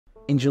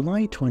In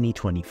July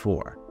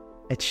 2024,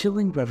 a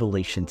chilling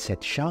revelation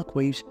sent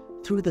shockwaves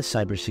through the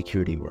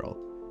cybersecurity world.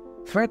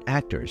 Threat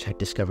actors had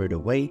discovered a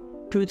way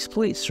to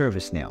exploit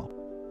ServiceNow,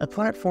 a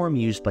platform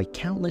used by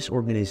countless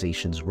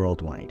organizations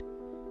worldwide.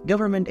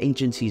 Government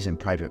agencies and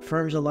private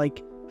firms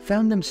alike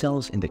found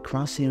themselves in the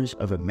crosshairs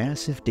of a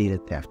massive data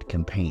theft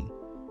campaign.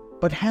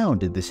 But how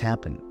did this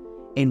happen?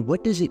 And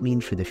what does it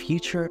mean for the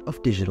future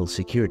of digital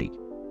security?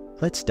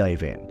 Let's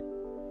dive in.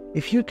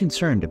 If you're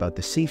concerned about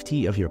the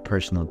safety of your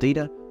personal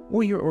data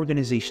or your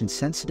organization's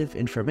sensitive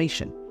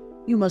information,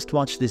 you must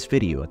watch this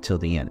video until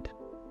the end.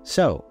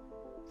 So,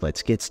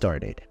 let's get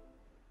started.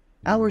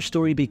 Our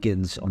story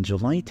begins on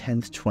July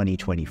 10,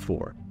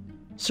 2024.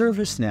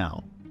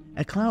 ServiceNow,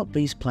 a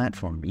cloud-based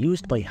platform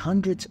used by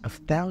hundreds of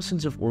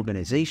thousands of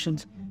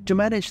organizations to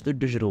manage their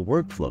digital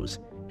workflows,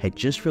 had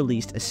just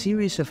released a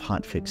series of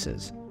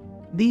hotfixes.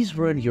 These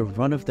weren't your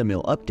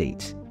run-of-the-mill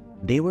updates.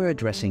 They were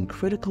addressing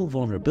critical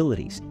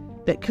vulnerabilities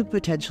that could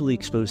potentially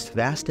expose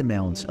vast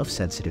amounts of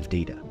sensitive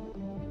data.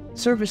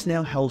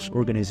 ServiceNow helps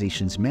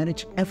organizations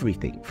manage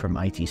everything from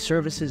IT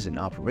services and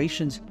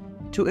operations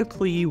to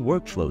employee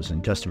workflows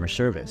and customer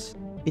service.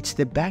 It's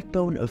the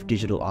backbone of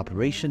digital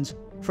operations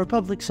for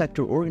public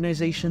sector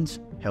organizations,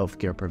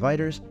 healthcare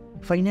providers,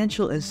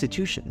 financial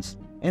institutions,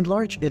 and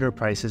large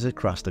enterprises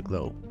across the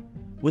globe.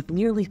 With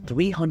nearly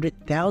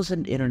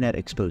 300,000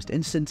 internet-exposed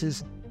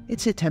instances,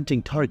 it's a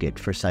tempting target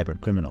for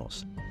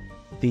cybercriminals.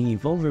 The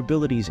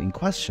vulnerabilities in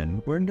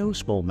question were no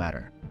small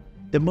matter.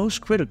 The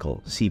most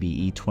critical,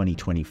 CVE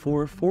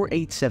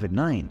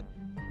 2024-4879,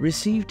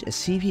 received a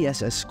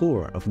CVSS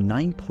score of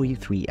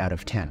 9.3 out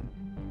of 10.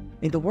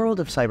 In the world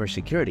of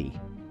cybersecurity,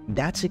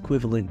 that's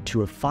equivalent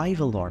to a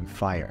 5-alarm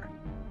fire.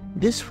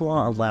 This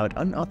flaw allowed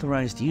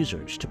unauthorized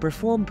users to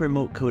perform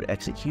remote code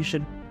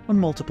execution on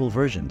multiple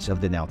versions of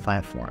the Now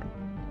platform.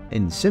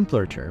 In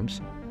simpler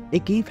terms,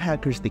 it gave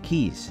hackers the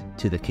keys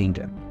to the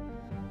kingdom.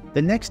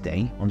 The next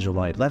day, on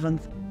July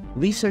 11th,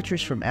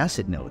 researchers from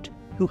AssetNote,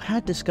 who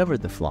had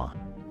discovered the flaw,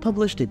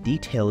 published a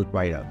detailed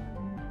write-up.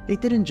 They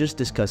didn't just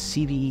discuss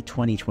CVE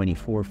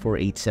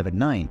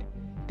 2024-4879,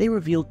 they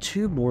revealed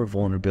two more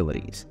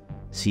vulnerabilities,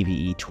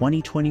 CVE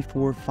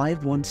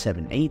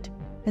 2024-5178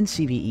 and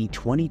CVE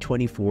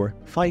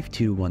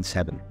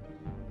 2024-5217.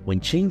 When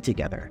chained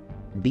together,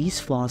 these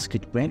flaws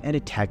could grant an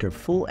attacker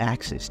full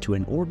access to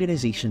an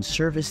organization's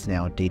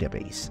ServiceNow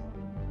database.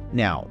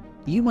 Now,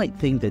 you might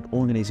think that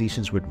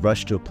organizations would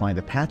rush to apply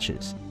the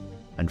patches.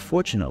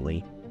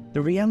 Unfortunately,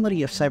 the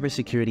reality of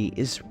cybersecurity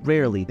is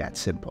rarely that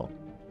simple.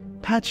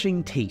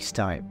 Patching takes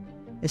time,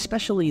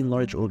 especially in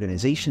large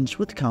organizations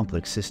with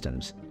complex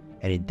systems,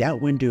 and in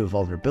that window of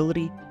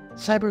vulnerability,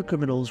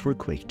 cybercriminals were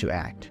quick to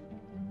act.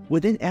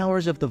 Within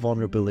hours of the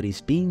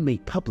vulnerabilities being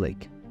made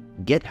public,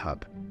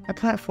 GitHub, a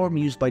platform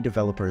used by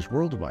developers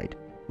worldwide,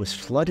 was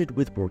flooded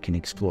with working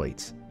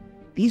exploits.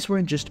 These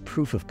weren't just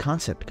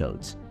proof-of-concept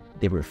codes,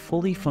 they were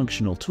fully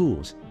functional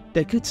tools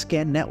that could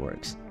scan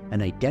networks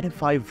and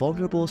identify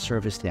vulnerable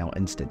ServiceNow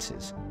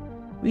instances.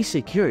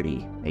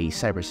 Security, a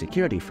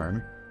cybersecurity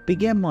firm,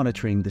 began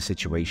monitoring the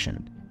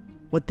situation.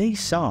 What they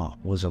saw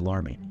was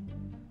alarming.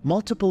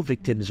 Multiple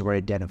victims were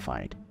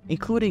identified,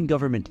 including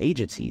government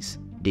agencies,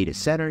 data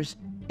centers,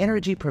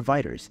 energy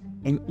providers,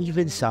 and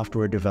even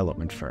software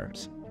development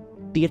firms.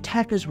 The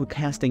attackers were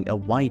casting a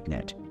wide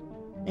net,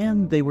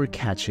 and they were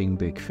catching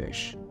big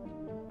fish.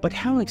 But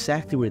how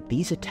exactly were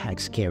these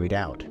attacks carried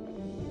out?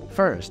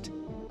 First,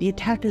 the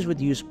attackers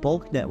would use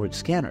bulk network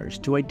scanners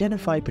to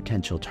identify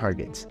potential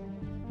targets.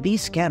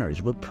 These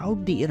scanners would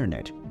probe the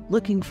internet,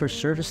 looking for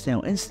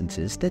ServiceNow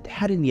instances that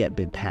hadn't yet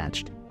been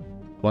patched.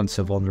 Once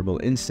a vulnerable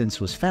instance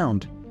was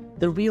found,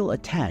 the real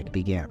attack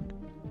began.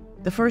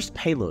 The first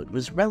payload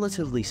was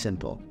relatively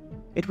simple.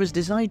 It was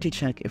designed to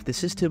check if the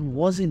system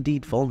was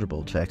indeed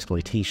vulnerable to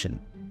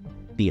exploitation.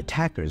 The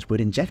attackers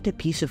would inject a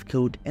piece of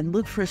code and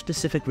look for a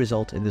specific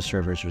result in the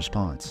server's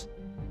response.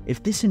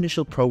 If this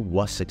initial probe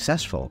was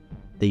successful,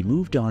 they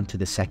moved on to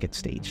the second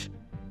stage.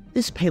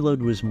 This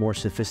payload was more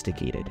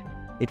sophisticated.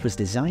 It was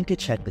designed to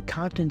check the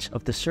contents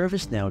of the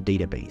ServiceNow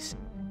database.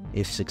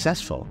 If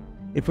successful,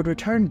 it would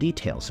return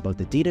details about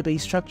the database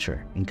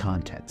structure and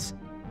contents.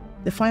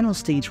 The final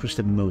stage was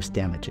the most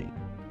damaging.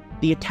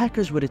 The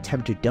attackers would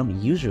attempt to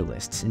dump user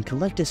lists and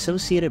collect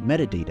associated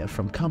metadata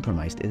from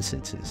compromised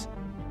instances.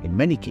 In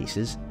many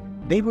cases,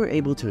 they were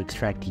able to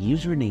extract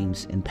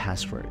usernames and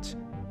passwords.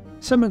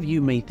 Some of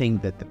you may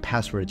think that the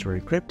passwords were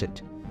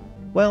encrypted.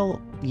 Well,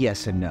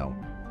 yes and no.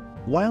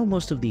 While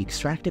most of the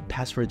extracted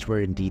passwords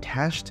were indeed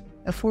hashed,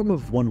 a form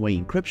of one-way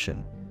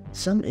encryption,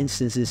 some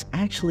instances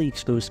actually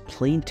exposed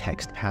plain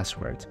text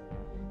passwords.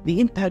 The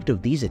impact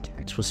of these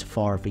attacks was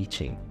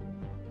far-reaching.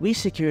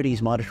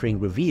 Security's monitoring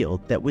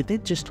revealed that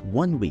within just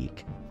 1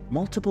 week,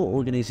 multiple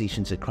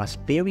organizations across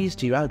various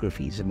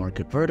geographies and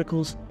market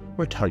verticals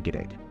were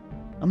targeted.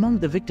 Among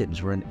the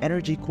victims were an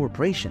energy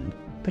corporation,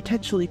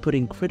 potentially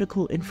putting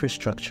critical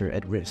infrastructure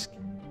at risk,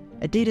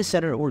 a data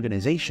center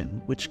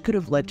organization which could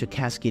have led to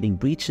cascading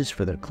breaches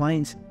for their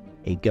clients,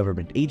 a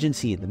government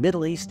agency in the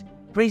Middle East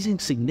raising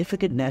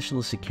significant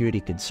national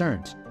security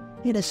concerns,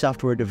 and a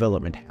software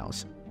development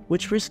house,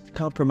 which risked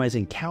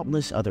compromising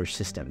countless other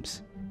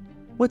systems.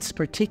 What's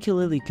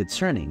particularly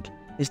concerning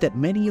is that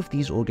many of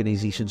these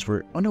organizations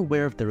were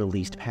unaware of the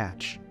released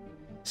patch.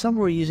 Some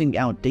were using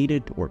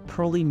outdated or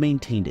poorly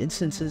maintained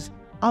instances,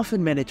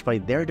 often managed by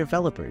their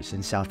developers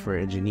and software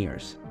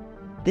engineers.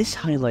 This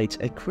highlights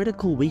a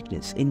critical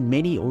weakness in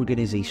many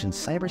organizations'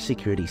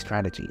 cybersecurity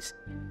strategies: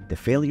 the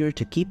failure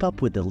to keep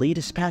up with the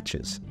latest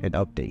patches and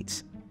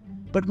updates.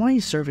 But why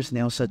is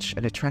ServiceNow such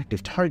an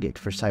attractive target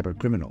for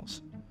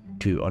cybercriminals?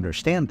 To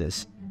understand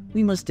this,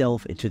 we must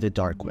delve into the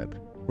dark web,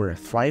 where a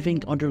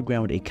thriving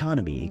underground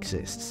economy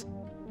exists.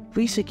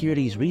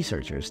 Security's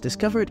researchers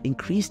discovered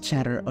increased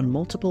chatter on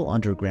multiple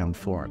underground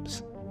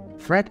forums.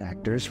 Threat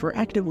actors were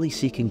actively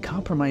seeking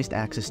compromised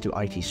access to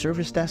IT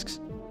service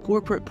desks,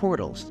 corporate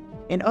portals,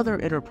 and other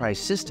enterprise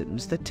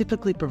systems that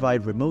typically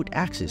provide remote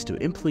access to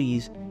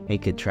employees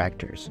and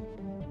contractors.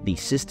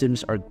 These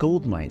systems are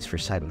goldmines for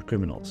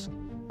cybercriminals,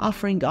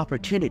 offering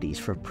opportunities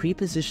for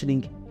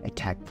pre-positioning,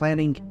 attack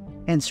planning,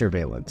 and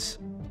surveillance.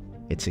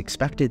 It's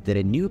expected that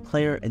a new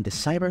player in the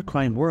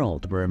cybercrime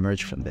world will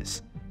emerge from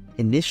this: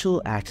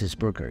 initial access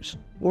brokers,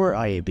 or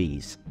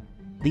IABs.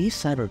 These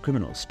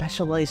cybercriminals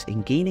specialize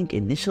in gaining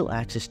initial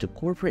access to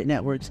corporate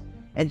networks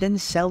and then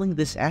selling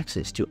this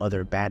access to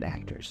other bad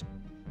actors.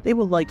 They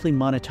will likely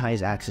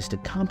monetize access to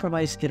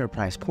compromised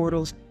enterprise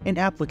portals and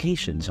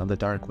applications on the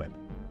dark web,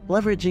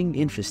 leveraging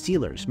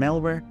info-stealers,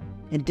 malware,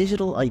 and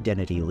digital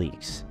identity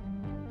leaks.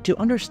 To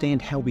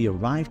understand how we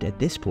arrived at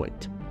this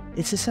point,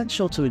 it's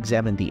essential to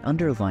examine the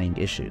underlying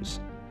issues.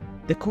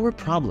 The core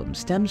problem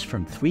stems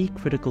from three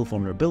critical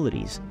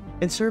vulnerabilities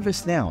in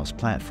ServiceNow's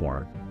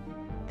platform.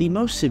 The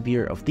most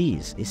severe of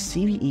these is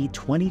CVE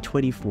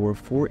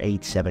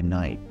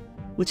 2024-4879,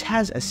 which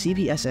has a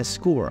CVSS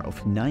score of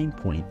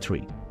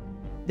 9.3.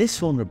 This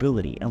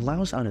vulnerability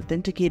allows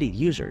unauthenticated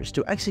users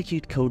to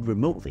execute code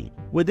remotely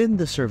within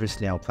the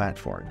ServiceNow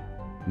platform,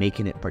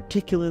 making it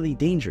particularly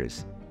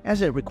dangerous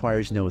as it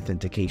requires no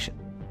authentication.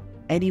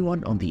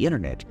 Anyone on the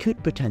internet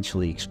could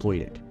potentially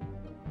exploit it.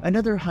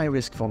 Another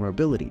high-risk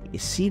vulnerability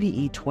is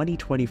CVE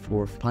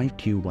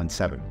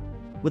 2024-5217,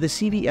 with a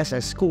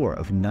CVSS score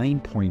of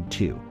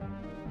 9.2.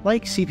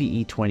 Like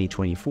CVE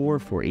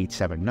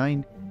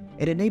 2024-4879,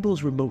 it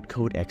enables remote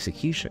code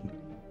execution,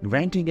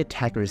 granting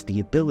attackers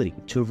the ability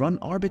to run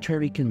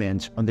arbitrary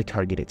commands on the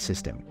targeted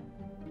system.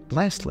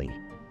 Lastly,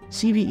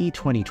 CVE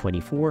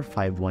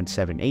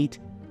 2024-5178,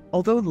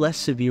 although less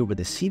severe with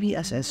a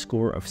CVSS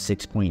score of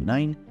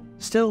 6.9,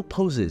 still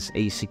poses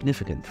a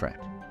significant threat.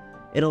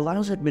 It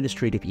allows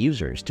administrative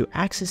users to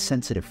access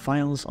sensitive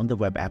files on the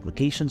web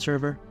application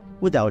server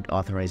without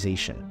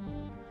authorization.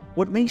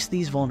 What makes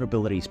these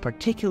vulnerabilities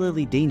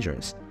particularly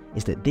dangerous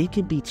is that they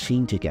can be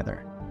chained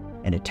together.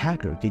 An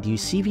attacker could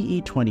use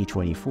CVE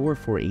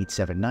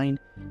 2024-4879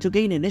 to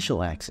gain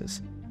initial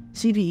access,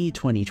 CVE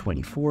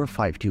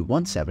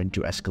 2024-5217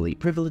 to escalate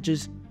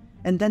privileges,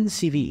 and then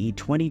CVE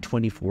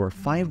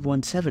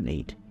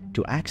 2024-5178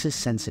 to access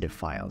sensitive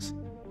files.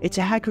 It's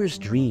a hacker's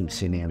dream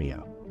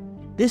scenario.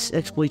 This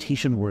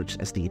exploitation works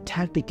as the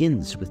attack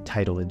begins with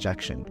title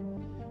injection.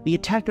 The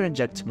attacker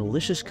injects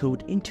malicious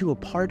code into a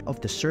part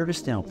of the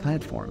ServiceNow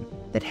platform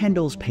that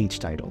handles page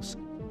titles.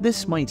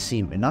 This might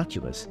seem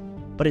innocuous,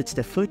 but it's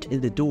the foot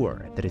in the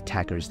door that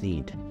attackers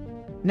need.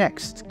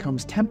 Next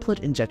comes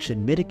template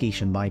injection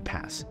mitigation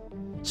bypass.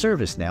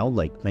 ServiceNow,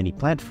 like many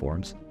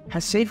platforms,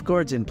 has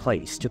safeguards in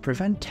place to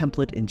prevent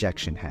template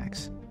injection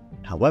hacks.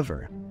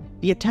 However,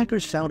 the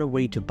attackers found a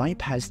way to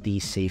bypass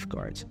these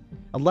safeguards,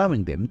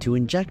 allowing them to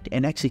inject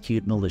and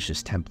execute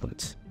malicious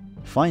templates.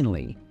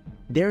 Finally,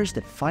 there's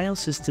the file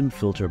system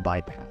filter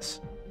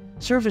bypass.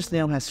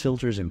 ServiceNow has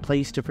filters in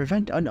place to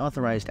prevent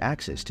unauthorized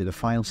access to the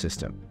file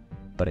system.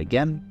 But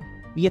again,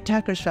 the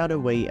attackers found a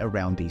way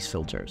around these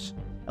filters,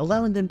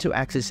 allowing them to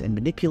access and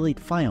manipulate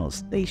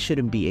files they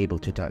shouldn't be able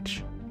to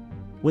touch.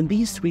 When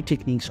these three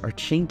techniques are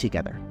chained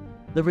together,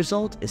 the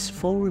result is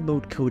full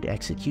remote code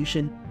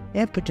execution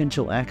and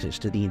potential access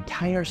to the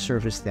entire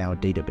ServiceNow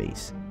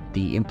database.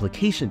 The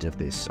implications of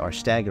this are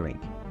staggering.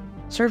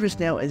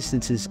 ServiceNow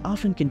instances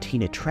often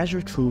contain a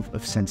treasure trove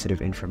of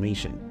sensitive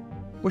information.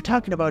 We're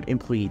talking about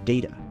employee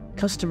data,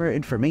 customer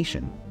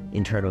information,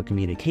 internal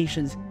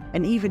communications,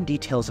 and even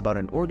details about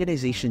an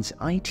organization's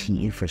IT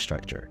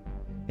infrastructure.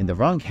 In the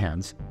wrong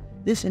hands,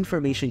 this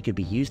information could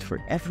be used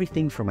for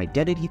everything from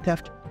identity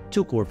theft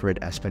to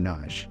corporate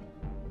espionage.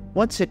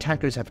 Once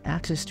attackers have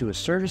access to a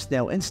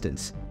ServiceNow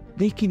instance,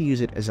 they can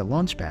use it as a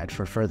launchpad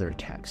for further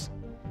attacks.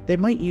 They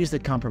might use the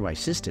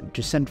compromised system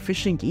to send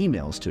phishing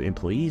emails to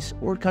employees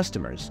or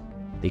customers.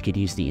 They could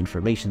use the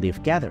information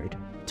they've gathered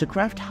to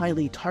craft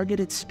highly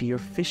targeted spear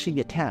phishing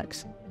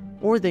attacks,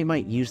 or they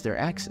might use their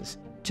access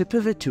to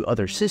pivot to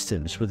other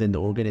systems within the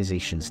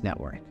organization's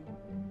network.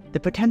 The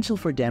potential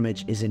for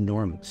damage is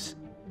enormous.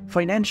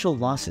 Financial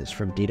losses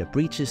from data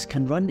breaches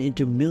can run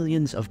into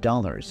millions of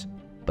dollars,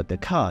 but the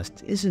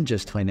cost isn't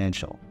just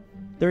financial.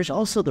 There is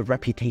also the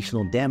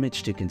reputational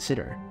damage to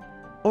consider.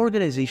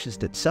 Organizations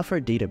that suffer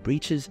data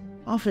breaches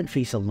often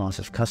face a loss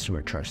of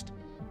customer trust,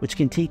 which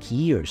can take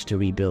years to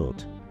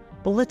rebuild.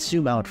 But let's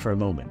zoom out for a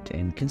moment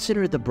and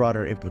consider the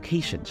broader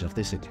implications of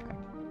this attack.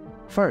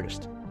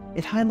 First,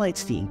 it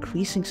highlights the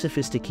increasing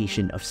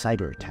sophistication of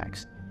cyber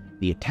attacks.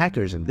 The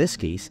attackers in this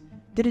case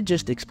didn't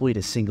just exploit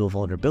a single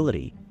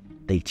vulnerability,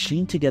 they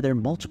chained together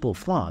multiple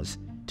flaws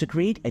to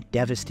create a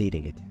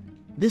devastating attack.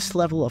 This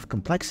level of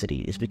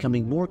complexity is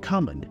becoming more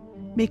common,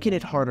 making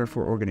it harder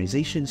for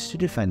organizations to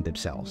defend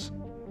themselves.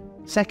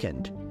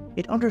 Second,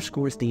 it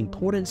underscores the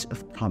importance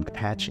of prompt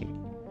patching.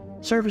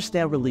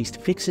 ServiceNow released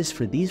fixes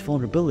for these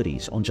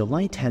vulnerabilities on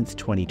July 10,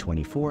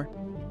 2024,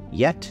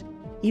 yet,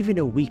 even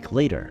a week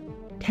later,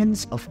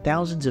 tens of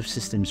thousands of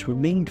systems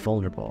remained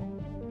vulnerable.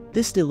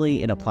 This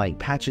delay in applying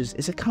patches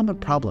is a common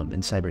problem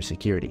in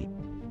cybersecurity,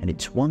 and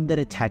it's one that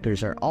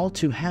attackers are all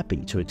too happy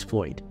to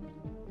exploit.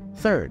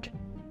 Third,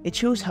 it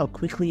shows how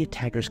quickly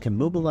attackers can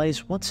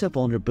mobilize once a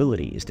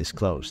vulnerability is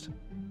disclosed.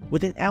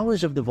 Within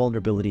hours of the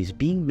vulnerabilities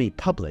being made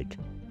public,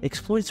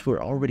 exploits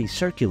were already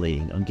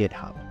circulating on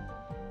GitHub.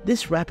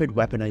 This rapid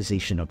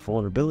weaponization of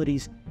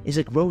vulnerabilities is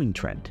a growing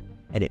trend,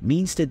 and it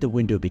means that the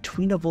window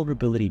between a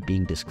vulnerability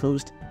being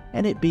disclosed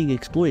and it being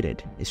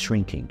exploited is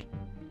shrinking.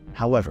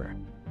 However,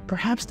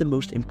 perhaps the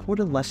most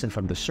important lesson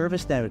from the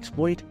ServiceNow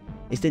exploit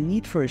is the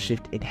need for a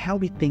shift in how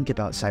we think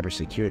about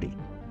cybersecurity.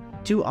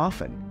 Too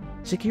often,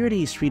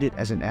 security is treated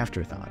as an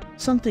afterthought,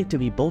 something to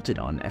be bolted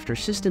on after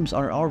systems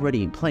are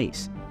already in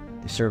place.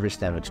 The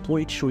ServiceNow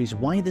exploit shows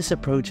why this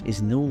approach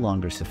is no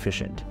longer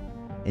sufficient.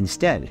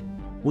 Instead,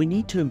 we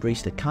need to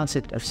embrace the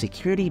concept of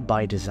security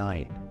by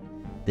design.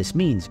 This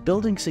means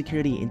building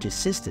security into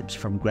systems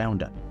from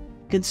ground up,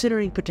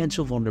 considering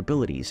potential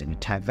vulnerabilities and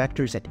attack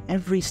vectors at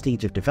every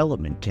stage of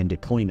development and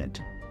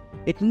deployment.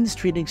 It means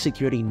treating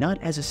security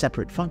not as a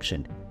separate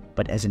function,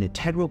 but as an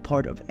integral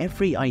part of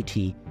every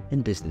IT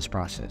and business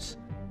process.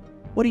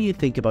 What do you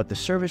think about the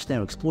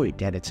ServiceNow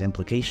exploit and its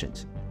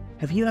implications?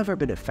 Have you ever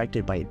been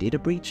affected by a data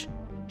breach?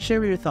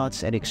 Share your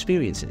thoughts and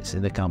experiences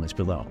in the comments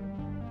below.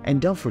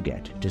 And don't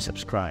forget to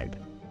subscribe.